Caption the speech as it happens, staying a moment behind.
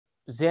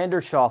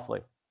Xander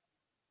Schauffele.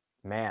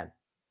 Man,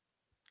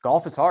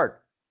 golf is hard.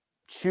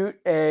 Shoot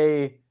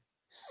a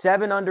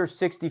 7 under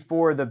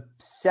 64, the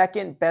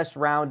second best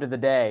round of the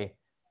day,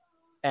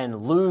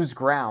 and lose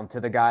ground to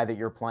the guy that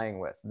you're playing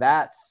with.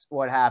 That's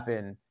what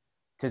happened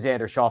to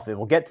Xander Schauffele.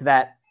 We'll get to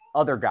that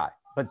other guy.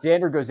 But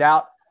Xander goes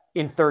out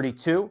in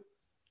 32.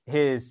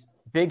 His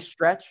big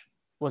stretch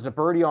was a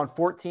birdie on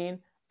 14,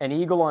 an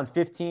eagle on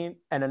 15,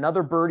 and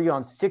another birdie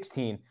on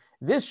 16.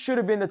 This should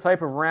have been the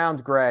type of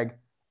round, Greg,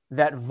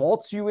 that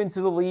vaults you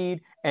into the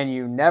lead and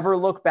you never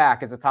look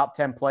back as a top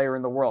 10 player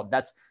in the world.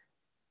 It's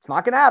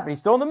not going to happen. He's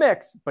still in the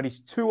mix, but he's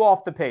 2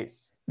 off the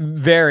pace.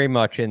 Very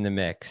much in the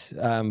mix.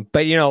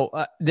 But,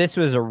 this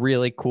was a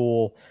really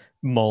cool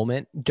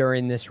moment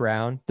during this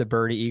round, the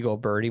birdie, eagle,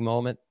 birdie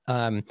moment.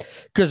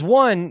 Because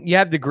one, you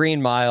have the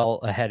green mile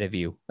ahead of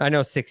you. I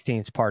know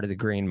 16 is part of the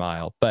green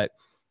mile, but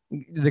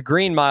the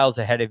green miles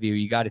ahead of you,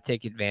 you got to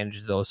take advantage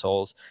of those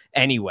holes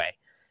anyway.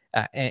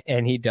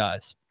 And he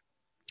does.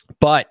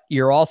 But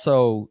you're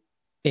also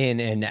in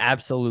an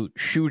absolute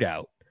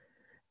shootout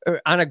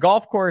on a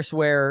golf course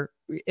where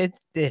it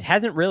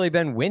hasn't really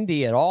been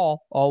windy at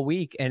all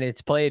week, and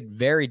it's played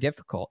very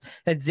difficult.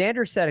 And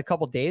Xander said a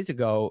couple days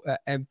ago,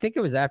 I think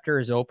it was after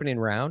his opening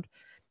round,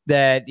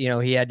 that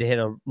he had to hit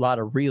a lot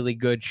of really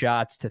good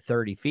shots to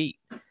 30 feet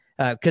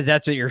because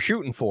that's what you're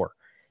shooting for.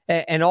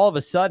 And all of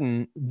a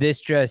sudden,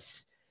 this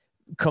just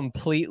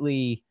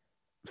completely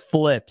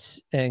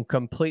flips and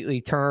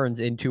completely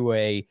turns into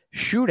a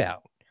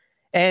shootout.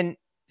 And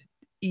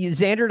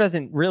Xander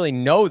doesn't really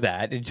know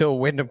that until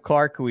Wyndham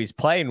Clark, who he's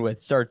playing with,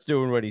 starts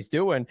doing what he's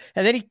doing.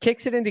 And then he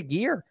kicks it into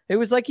gear. It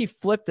was like he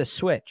flipped a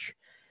switch,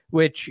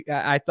 which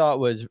I thought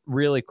was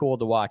really cool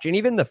to watch. And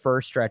even the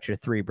first stretch of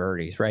 3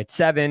 birdies, right?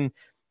 7,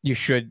 you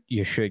should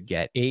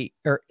get 8,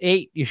 or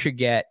 8, you should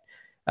get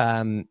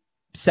 7,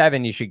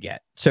 you should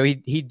get. So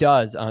he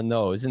does on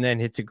those, and then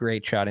hits a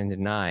great shot into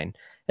 9.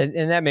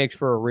 And that makes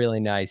for a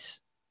really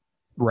nice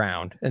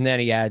round. And then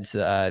he adds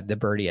the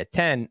birdie at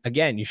 10.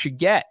 Again, you should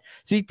get.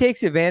 So he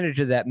takes advantage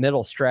of that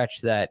middle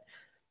stretch that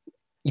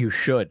you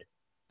should.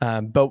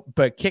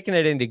 But kicking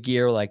it into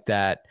gear like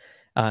that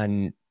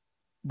on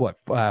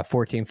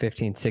 14,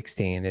 15,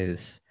 16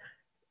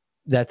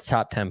 that's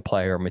top 10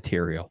 player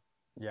material.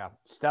 Yeah,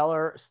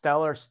 stellar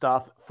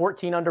stuff.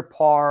 14 under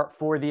par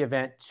for the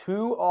event.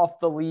 2 off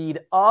the lead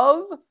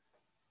of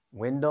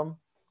Wyndham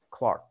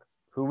Clark,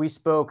 who we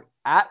spoke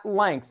at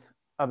length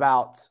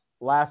about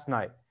last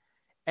night.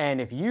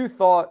 And if you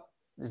thought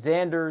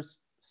Xander's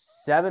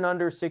 7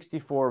 under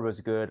 64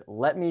 was good,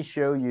 let me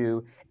show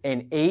you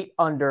an 8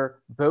 under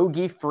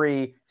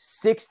bogey-free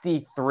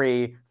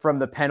 63 from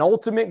the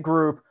penultimate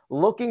group,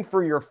 looking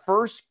for your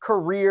first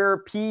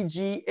career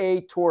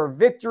PGA Tour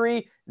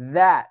victory.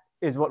 That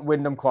is what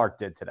Wyndham Clark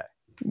did today.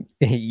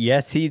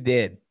 Yes, he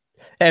did.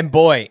 And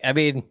boy, I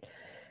mean,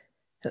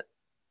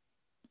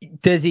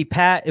 does he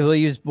we'll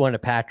use one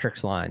of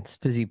Patrick's lines.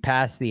 Does he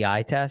pass the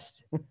eye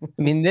test? I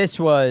mean, this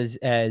was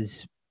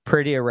as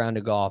pretty a round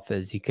of golf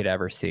as you could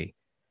ever see.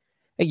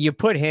 You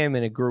put him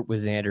in a group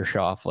with Xander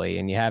Schauffele,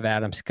 and you have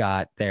Adam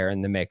Scott there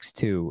in the mix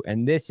too.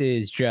 And this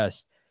is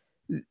just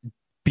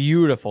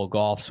beautiful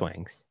golf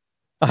swings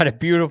on a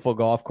beautiful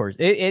golf course.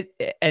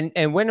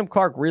 And Wyndham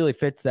Clark really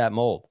fits that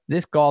mold.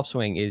 This golf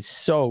swing is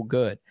so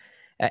good.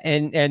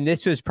 And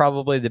this was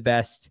probably the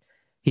best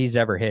he's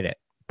ever hit it.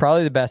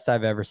 Probably the best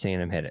I've ever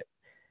seen him hit it.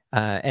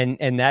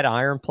 And that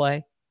iron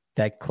play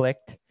that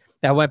clicked,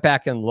 I went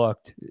back and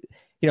looked,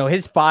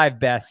 his 5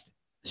 best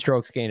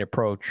strokes gained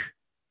approach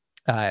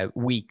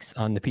weeks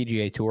on the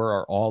PGA Tour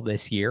are all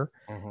this year.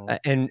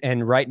 Mm-hmm.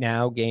 And right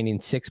now gaining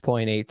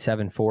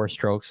 6.874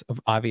 strokes, of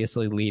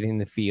obviously leading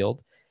the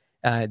field.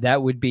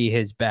 That would be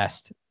his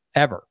best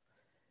ever.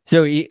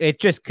 So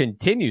it just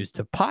continues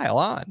to pile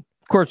on.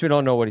 Of course, we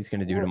don't know what he's going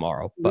to do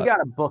tomorrow. We got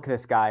to book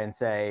this guy and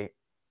say,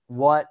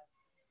 what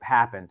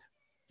happened?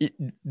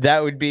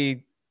 That would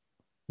be,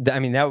 I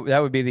mean, that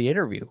would be the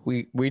interview.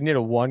 We need a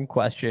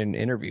 1-question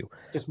interview.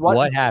 Just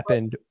what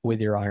happened with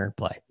your iron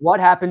play?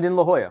 What happened in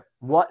La Jolla?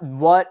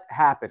 What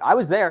happened? I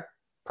was there.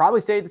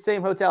 Probably stayed at the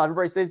same hotel.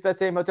 Everybody stays at that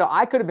same hotel.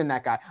 I could have been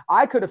that guy.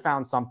 I could have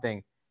found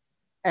something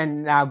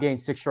and now gained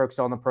 6 strokes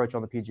on the approach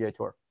on the PGA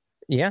Tour.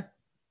 Yeah.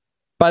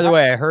 By the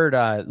way, I heard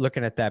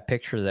looking at that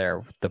picture there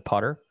with the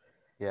putter.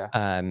 Yeah.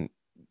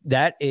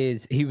 That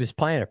is, he was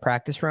playing a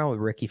practice round with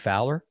Ricky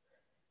Fowler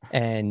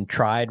and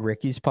tried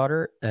Ricky's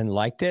putter and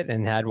liked it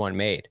and had one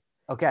made.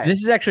 Okay.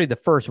 This is actually the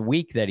first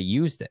week that he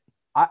used it.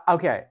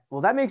 Okay. Well,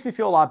 that makes me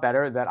feel a lot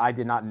better that I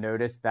did not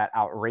notice that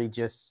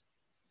outrageous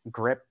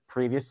grip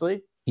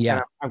previously. Yeah.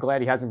 And I'm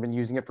glad he hasn't been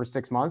using it for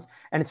 6 months.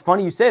 And it's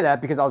funny you say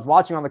that because I was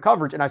watching on the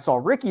coverage and I saw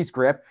Ricky's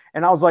grip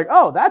and I was like,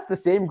 oh, that's the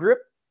same grip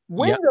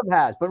Wyndham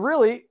has. But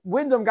really,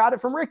 Wyndham got it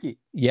from Ricky.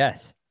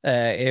 Yes.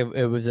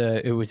 It was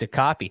a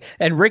copy.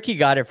 And Ricky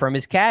got it from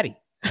his caddy.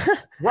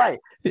 Right.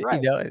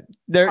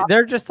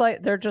 They're just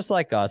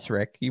like us,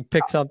 Rick. You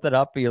pick something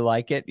up, you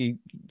like it,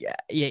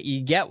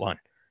 you get one.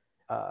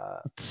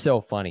 It's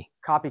so funny.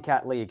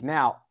 Copycat league.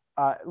 Now,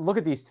 look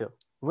at these two.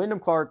 Wyndham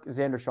Clark,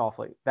 Xander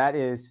Schauffele. That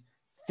is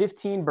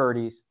 15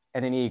 birdies,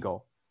 and an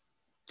eagle.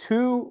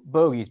 2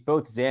 bogeys,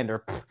 both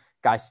Xander.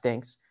 Guy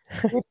stinks.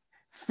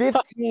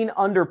 15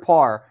 under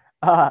par.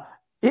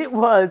 That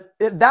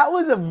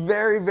was a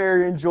very,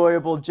 very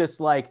enjoyable, just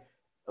like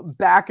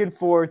back and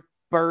forth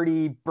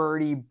birdie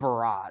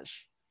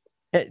barrage.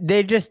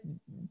 They just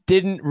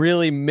didn't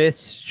really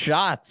miss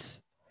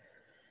shots.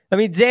 I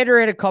mean, Xander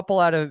had a couple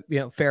out of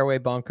fairway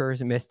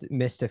bunkers and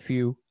missed a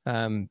few.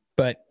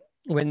 But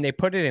when they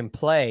put it in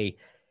play,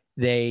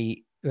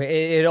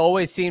 it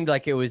always seemed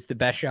like it was the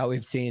best shot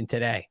we've seen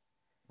today.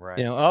 Right.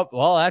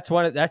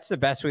 That's the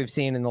best we've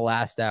seen in the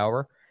last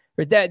hour.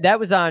 But that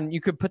was on.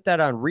 You could put that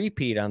on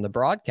repeat on the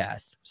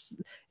broadcast.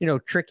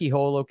 Tricky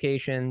hole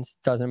locations,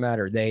 doesn't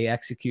matter. They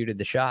executed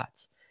the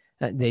shots.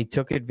 They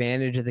took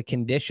advantage of the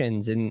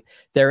conditions, and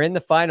they're in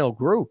the final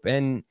group.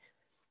 And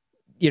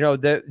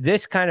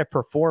this kind of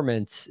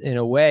performance, in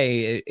a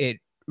way, it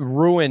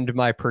ruined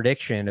my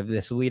prediction of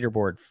this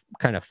leaderboard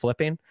kind of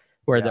flipping,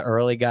 where the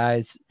early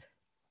guys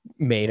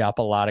made up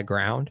a lot of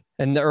ground,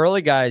 and the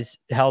early guys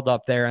held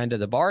up their end of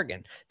the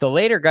bargain. The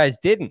later guys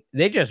didn't.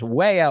 They just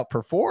way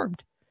outperformed.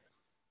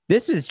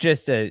 This is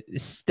just a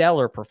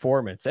stellar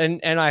performance,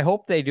 and I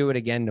hope they do it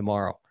again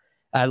tomorrow.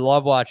 I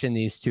love watching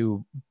these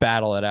two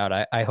battle it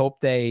out. I hope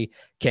they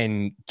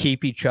can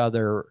keep each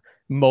other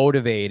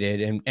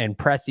motivated and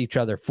press each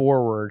other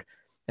forward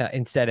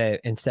instead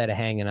of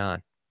hanging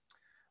on.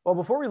 Well,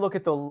 before we look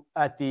at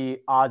the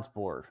odds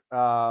board,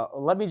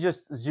 let me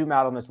just zoom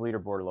out on this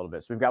leaderboard a little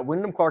bit. So we've got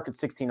Wyndham Clark at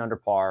 16 under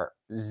par,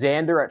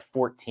 Xander at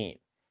 14,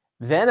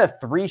 then a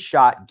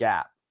 3-shot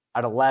gap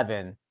at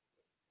 11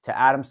 to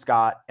Adam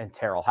Scott and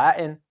Tyrrell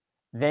Hatton.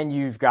 Then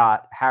you've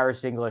got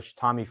Harris English,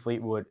 Tommy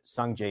Fleetwood,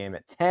 Sung Jae Im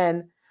at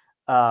 10.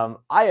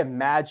 I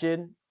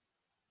imagine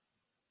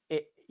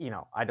it,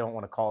 I don't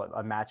want to call it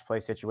a match play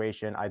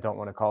situation. I don't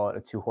want to call it a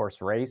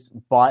 2-horse race,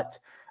 but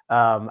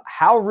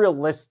how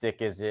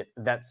realistic is it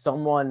that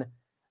someone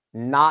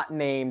not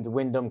named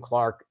Wyndham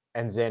Clark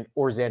and Xander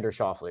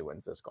Schauffele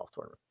wins this golf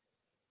tournament?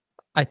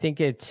 I think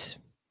it's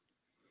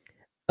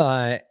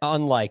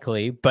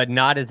unlikely, but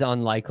not as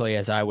unlikely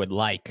as I would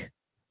like.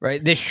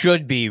 Right? This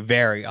should be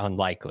very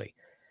unlikely.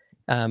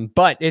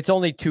 But it's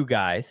only 2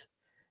 guys,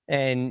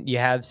 and you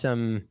have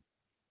some,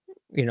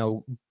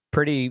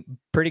 pretty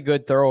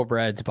good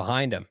thoroughbreds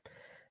behind them.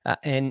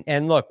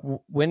 And look,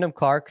 Wyndham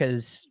Clark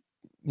has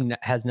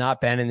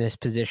not been in this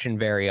position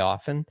very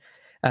often.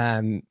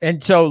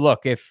 And so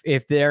look,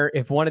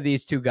 if one of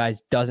these 2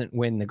 guys doesn't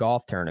win the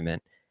golf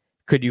tournament,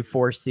 could you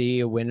foresee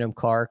a Wyndham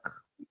Clark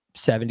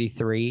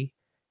 73?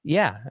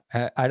 Yeah,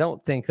 I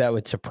don't think that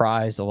would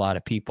surprise a lot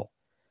of people.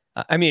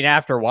 I mean,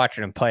 after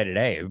watching him play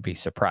today, it would be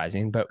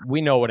surprising, but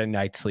we know what a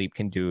night's sleep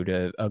can do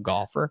to a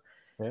golfer.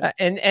 Yeah.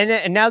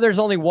 And now there's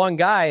only one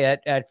guy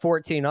at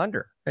 14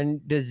 under.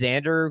 And does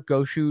Xander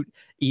go shoot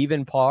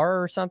even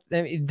par or something?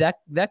 I mean,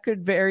 that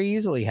could very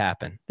easily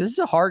happen. This is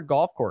a hard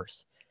golf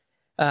course.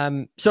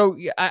 So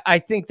I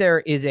think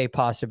there is a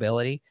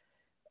possibility,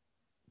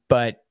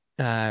 but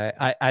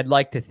I'd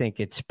like to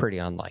think it's pretty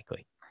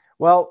unlikely.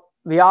 Well,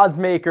 the odds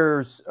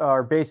makers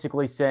are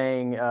basically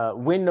saying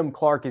Wyndham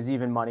Clark is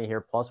even money here,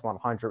 plus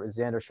 100, with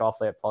Xander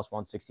Schauffele at plus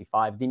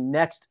 165. The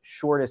next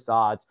shortest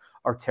odds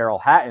are Tyrrell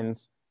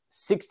Hatton's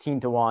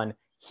 16-1.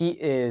 He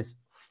is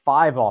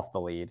 5 off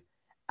the lead.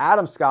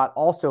 Adam Scott,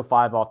 also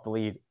 5 off the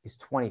lead, is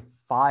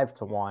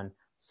 25-1.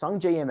 Sung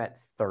Jae Im at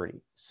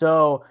 30.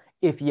 So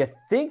if you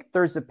think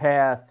there's a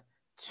path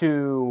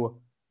to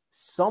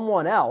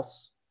someone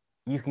else,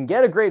 you can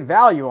get a great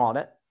value on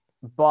it,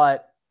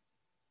 but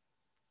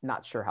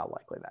not sure how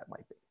likely that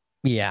might be.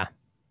 Yeah.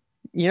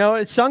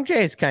 Sung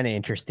Jae is kind of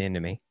interesting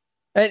to me.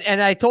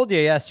 And I told you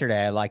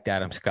yesterday I liked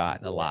Adam Scott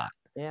a lot.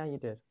 Yeah, you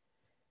did.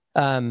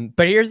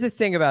 But here's the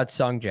thing about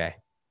Sung Jae.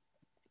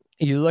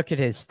 You look at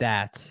his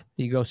stats.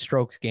 You go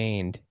strokes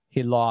gained.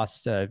 He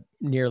lost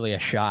nearly a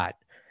shot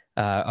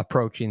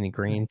approaching the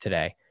green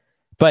today,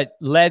 but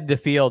led the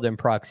field in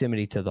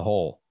proximity to the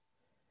hole.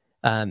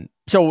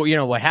 So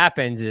what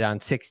happens is on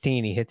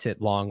 16 he hits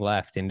it long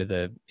left into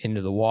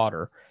the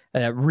water.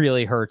 And that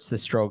really hurts the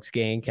strokes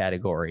gain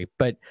category,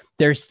 but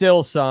there's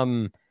still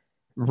some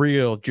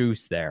real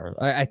juice there.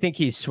 I think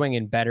he's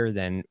swinging better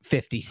than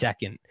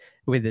 52nd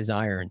with his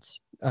irons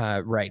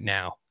right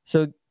now.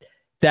 So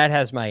that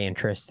has my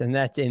interest, and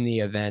that's in the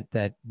event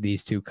that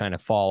these 2 kind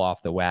of fall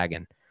off the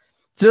wagon.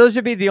 So those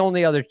would be the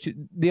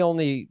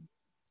only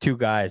two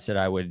guys that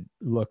I would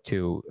look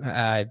to.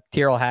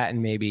 Tyrrell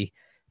Hatton, maybe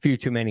a few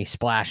too many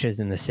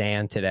splashes in the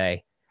sand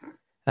today.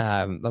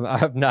 I'm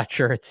not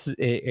sure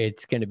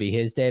it's going to be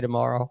his day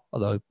tomorrow,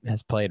 although he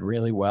has played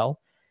really well.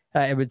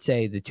 I would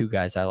say the 2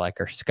 guys I like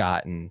are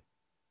Scott and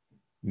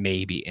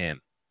maybe Im.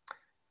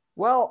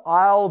 Well,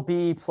 I'll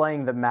be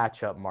playing the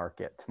matchup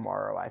market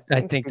tomorrow.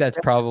 I think that's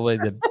probably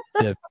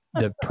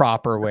the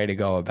proper way to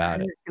go about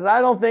it. Because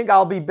I don't think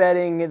I'll be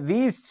betting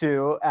these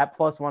 2 at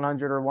plus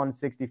 100 or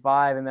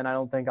 165, and then I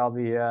don't think I'll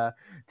be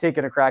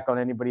taking a crack on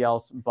anybody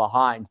else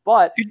behind.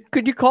 But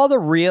could you call the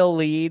real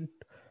lead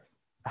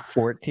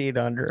 14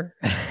 under?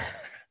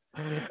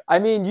 I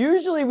mean,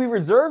 usually we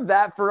reserve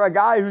that for a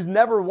guy who's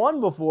never won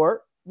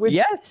before.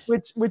 Yes.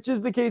 Which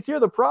is the case here.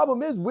 The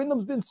problem is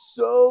Wyndham's been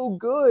so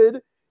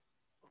good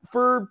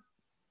for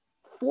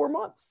 4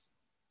 months.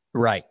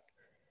 Right.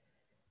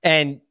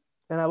 And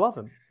I love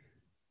him.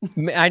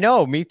 I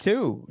know, me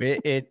too.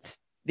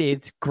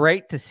 It's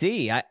great to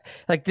see.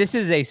 This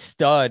is a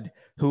stud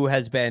who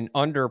has been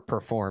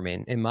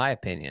underperforming, in my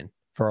opinion,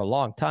 for a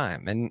long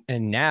time.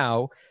 And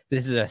now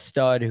this is a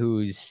stud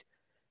who's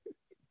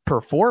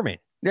performing.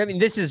 I mean,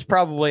 this is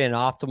probably an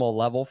optimal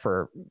level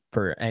for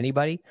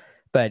anybody,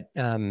 but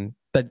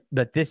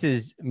this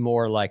is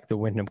more like the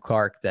Wyndham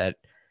Clark that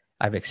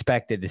I've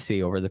expected to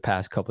see over the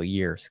past couple of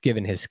years,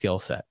 given his skill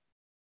set.